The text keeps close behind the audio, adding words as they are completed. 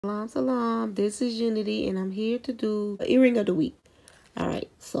Salam, salam. This is Unity, and I'm here to do the earring of the week. Alright,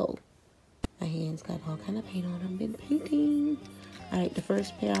 so my hands got all kind of paint on them. Been painting. Alright, the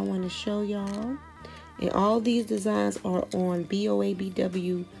first pair I want to show y'all. And all these designs are on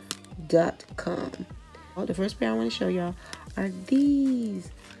boabww.com. The first pair I want to show y'all are these.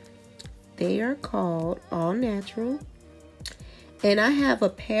 They are called All Natural. And I have a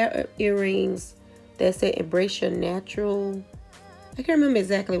pair of earrings that say Embrace Your Natural. I can't remember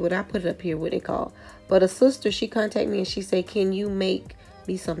exactly what I put it up here, what they call. But a sister, she contacted me and she said, can you make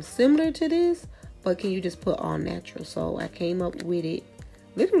me something similar to this? But can you just put all natural? So I came up with it,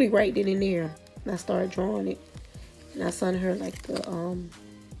 literally right then and there. And I started drawing it. And I sent her like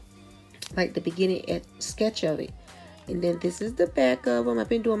the beginning sketch of it. And then this is the back of them. I've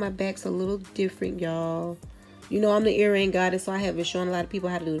been doing my backs a little different, y'all. You know, I'm the earring goddess, so I have been showing a lot of people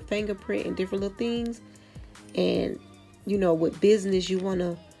how to do the fingerprint and different little things. And you know, with business, you want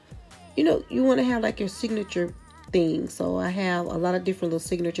to have like your signature thing. So I have a lot of different little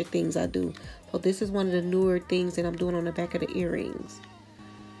signature things I do. So this is one of the newer things that I'm doing on the back of the earrings.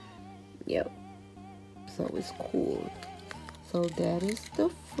 Yep. So it's cool. So that is the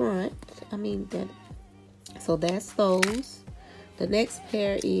front. So that's those. The next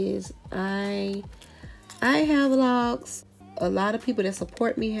pair is I have vlogs. A lot of people that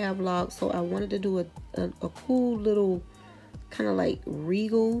support me have vlogs. So I wanted to do a cool little kind of like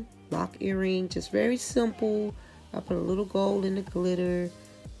regal lock earring, just very simple. I put a little gold in the glitter,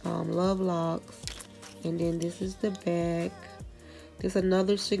 love locks, and then this is the back. There's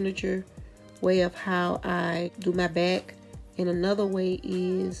another signature way of how I do my back, and another way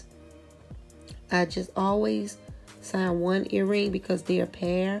is I just always sign one earring because they're a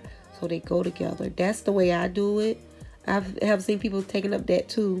pair, so they go together. That's the way I do it. I have seen people taking up that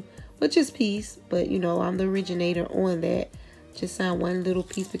too, but just piece. But you know, I'm the originator on that. Just sign one little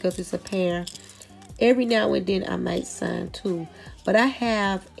piece because it's a pair. Every now and then I might sign two. But I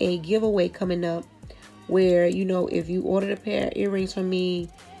have a giveaway coming up where, you know, if you order a pair of earrings from me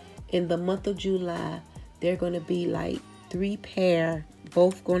in the month of July, they're going to be like 3 pair,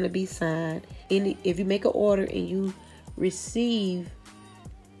 both going to be signed. And if you make an order and you receive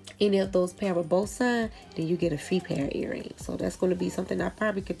any of those pair with both signed, then you get a free pair of earrings. So that's going to be something I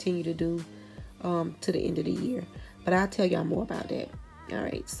probably continue to do to the end of the year. But I'll tell y'all more about that. All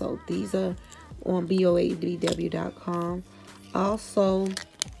right, so these are on boabww.com. Also,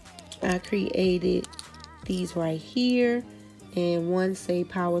 I created these right here. And one say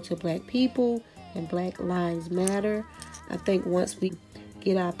Power to Black People and Black Lives Matter. I think once we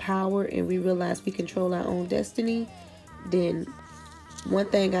get our power and we realize we control our own destiny, then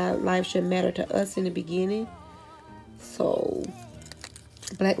one thing, our life should matter to us in the beginning. So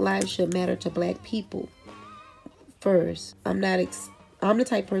Black lives should matter to Black people first. I'm the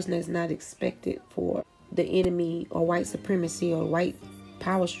type of person that's not expected for the enemy or white supremacy or white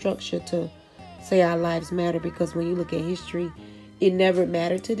power structure to say our lives matter, because when you look at history, it never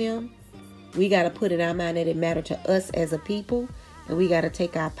mattered to them. We got to put in our mind that it mattered to us as a people, and we got to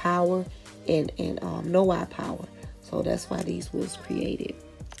take our power and know our power. So that's why these was created.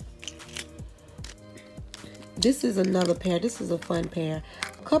 This is another pair. This is a fun pair.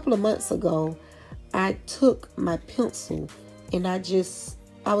 A couple of months ago, I took my pencil and these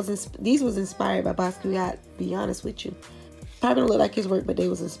was inspired by Basquiat, be honest with you. Probably don't look like his work, but they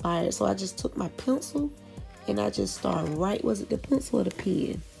was inspired. So I just took my pencil and I just started was it the pencil or the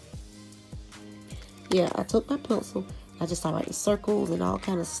pen? Yeah, I took my pencil. I just started writing circles and all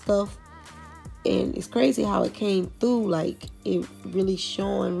kind of stuff. And it's crazy how it came through, like it really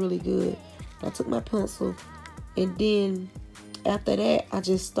showing really good. I took my pencil, and then after that, I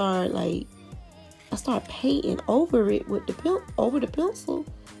just started I started painting over it with the pencil.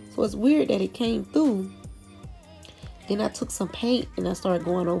 So it's weird that it came through. Then I took some paint and I started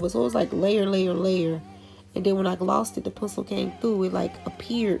going over. So it was like layer, layer, layer. And then when I glossed it, the pencil came through. It like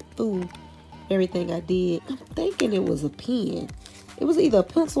appeared through everything I did. I'm thinking it was a pen. It was either a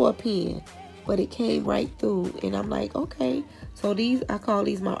pencil or a pen, but it came right through. And I'm like, okay. So these, I call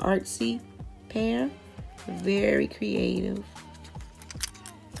these my artsy pair. Very creative.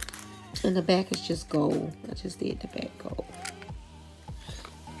 And the back is just gold. I just did the back gold.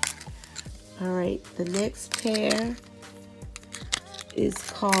 Alright, the next pair is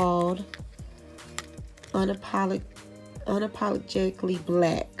called Unapologetically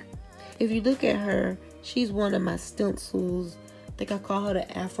Black. If you look at her, she's one of my stencils. I think I call her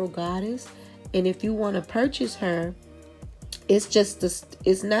the Afro Goddess. And if you want to purchase her, it's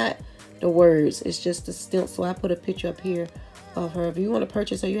not the words, it's just the stencil. I put a picture up here of her. If you want to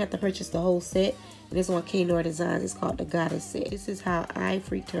purchase her, you have to purchase the whole set. And it's on K.Noir Designs. It's called the Goddess Set. This is how I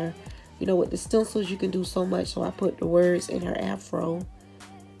freaked her. You know, with the stencils, you can do so much. So I put the words in her afro.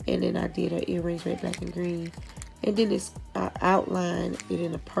 And then I did her earrings, red, black, and green. And then it's outlined it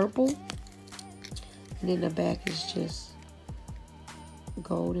in a purple. And then the back is just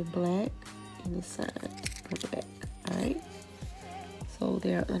gold and black. And the side on the back. Alright. So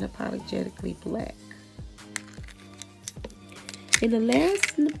they're unapologetically black. And the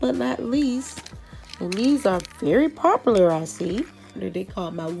last but not least, and these are very popular, I see. They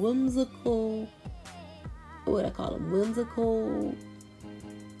call my whimsical, what I call them, whimsical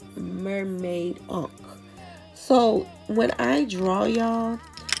mermaid unk. So when I draw, y'all,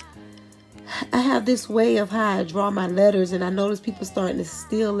 I have this way of how I draw my letters, and I notice people starting to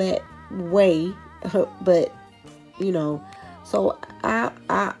steal that way. But you know, so I'm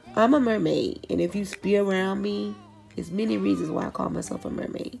a mermaid, and if you be around me, there's many reasons why I call myself a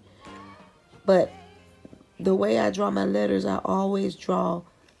mermaid. But the way I draw my letters, I always draw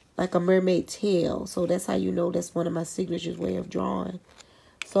like a mermaid tail. So that's how you know that's one of my signatures way of drawing.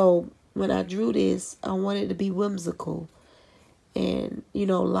 So when I drew this, I wanted it to be whimsical. And, you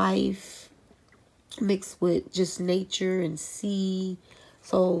know, life mixed with just nature and sea.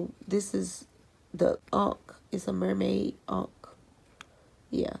 So this is the unk. It's a mermaid unk.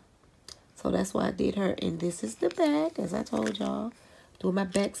 Yeah. So that's why I did her. And this is the back, as I told y'all. Doing my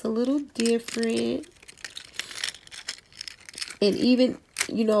back's a little different. And even,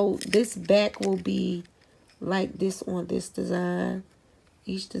 you know, this back will be like this on this design.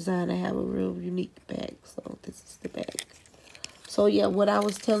 Each design I have a real unique back. So this is the back. So yeah, what I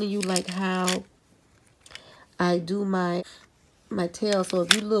was telling you, like how I do my tail. So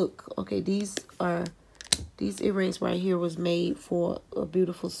if you look, okay, these earrings right here was made for a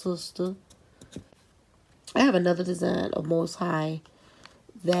beautiful sister. I have another design of Most High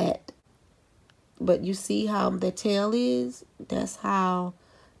that, but you see how the tail is? That's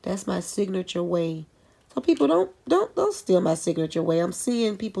my signature way. So people don't steal my signature way. I'm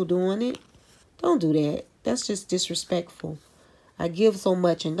seeing people doing it. Don't do that. That's just disrespectful. I give so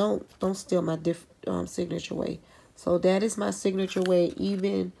much, and don't steal my signature way. So that is my signature way.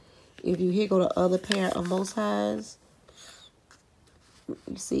 Even if you here go to other pair of Most Highs,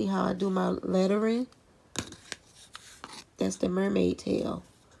 you see how I do my lettering? That's the mermaid tail.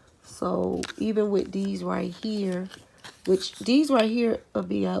 So even with these right here, which these right here will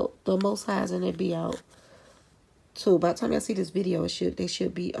be out, the Most Highs, and they'll be out too. By the time y'all see this video, they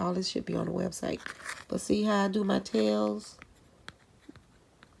should be, all this should be on the website. But see how I do my tails?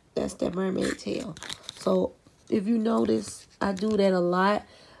 That's that mermaid tail. So if you notice, I do that a lot.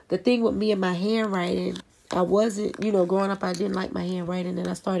 The thing with me and my handwriting, I wasn't, you know, growing up, I didn't like my handwriting, and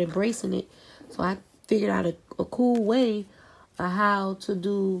I started embracing it. So I figured out a cool way of how to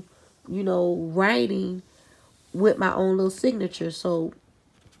do, you know, writing with my own little signature. So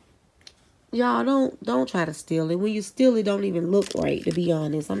y'all don't try to steal it. When you steal it, don't even look right, to be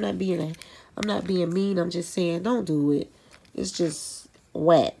honest. I'm not being mean. I'm just saying don't do it. It's just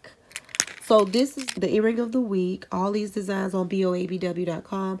whack. So this is the earring of the week. All these designs on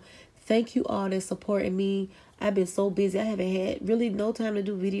boabww.com. Thank you all that's supporting me. I've been so busy. I haven't had really no time to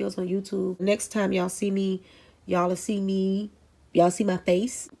do videos on YouTube. Next time y'all see me, y'all see me. Y'all see my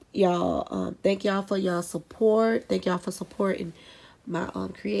face. Y'all, thank y'all for y'all support. Thank y'all for supporting my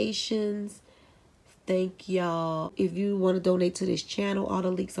creations. Thank y'all. If you want to donate to this channel, all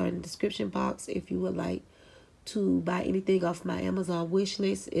the links are in the description box. If you would like to buy anything off my Amazon wish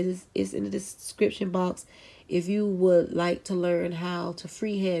list, it's in the description box. If you would like to learn how to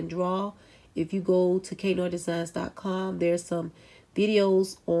freehand draw, if you go to knoirdesigns.com, there's some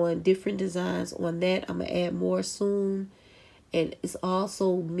videos on different designs on that. I'm gonna add more soon. And it's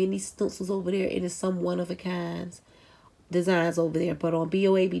also mini stencils over there, and it's some one-of-a-kinds designs over there. But on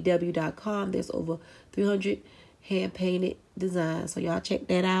boabww.com, there's over 300 hand-painted designs. So y'all check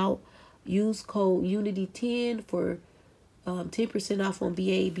that out. Use code UNITY10 for 10% off on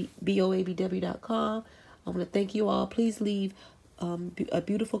boabww.com. I want to thank you all. Please leave a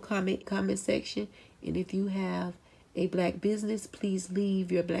beautiful comment section. And if you have a black business, please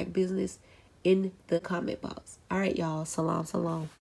leave your black business in the comment box. All right, y'all. Salam, salam.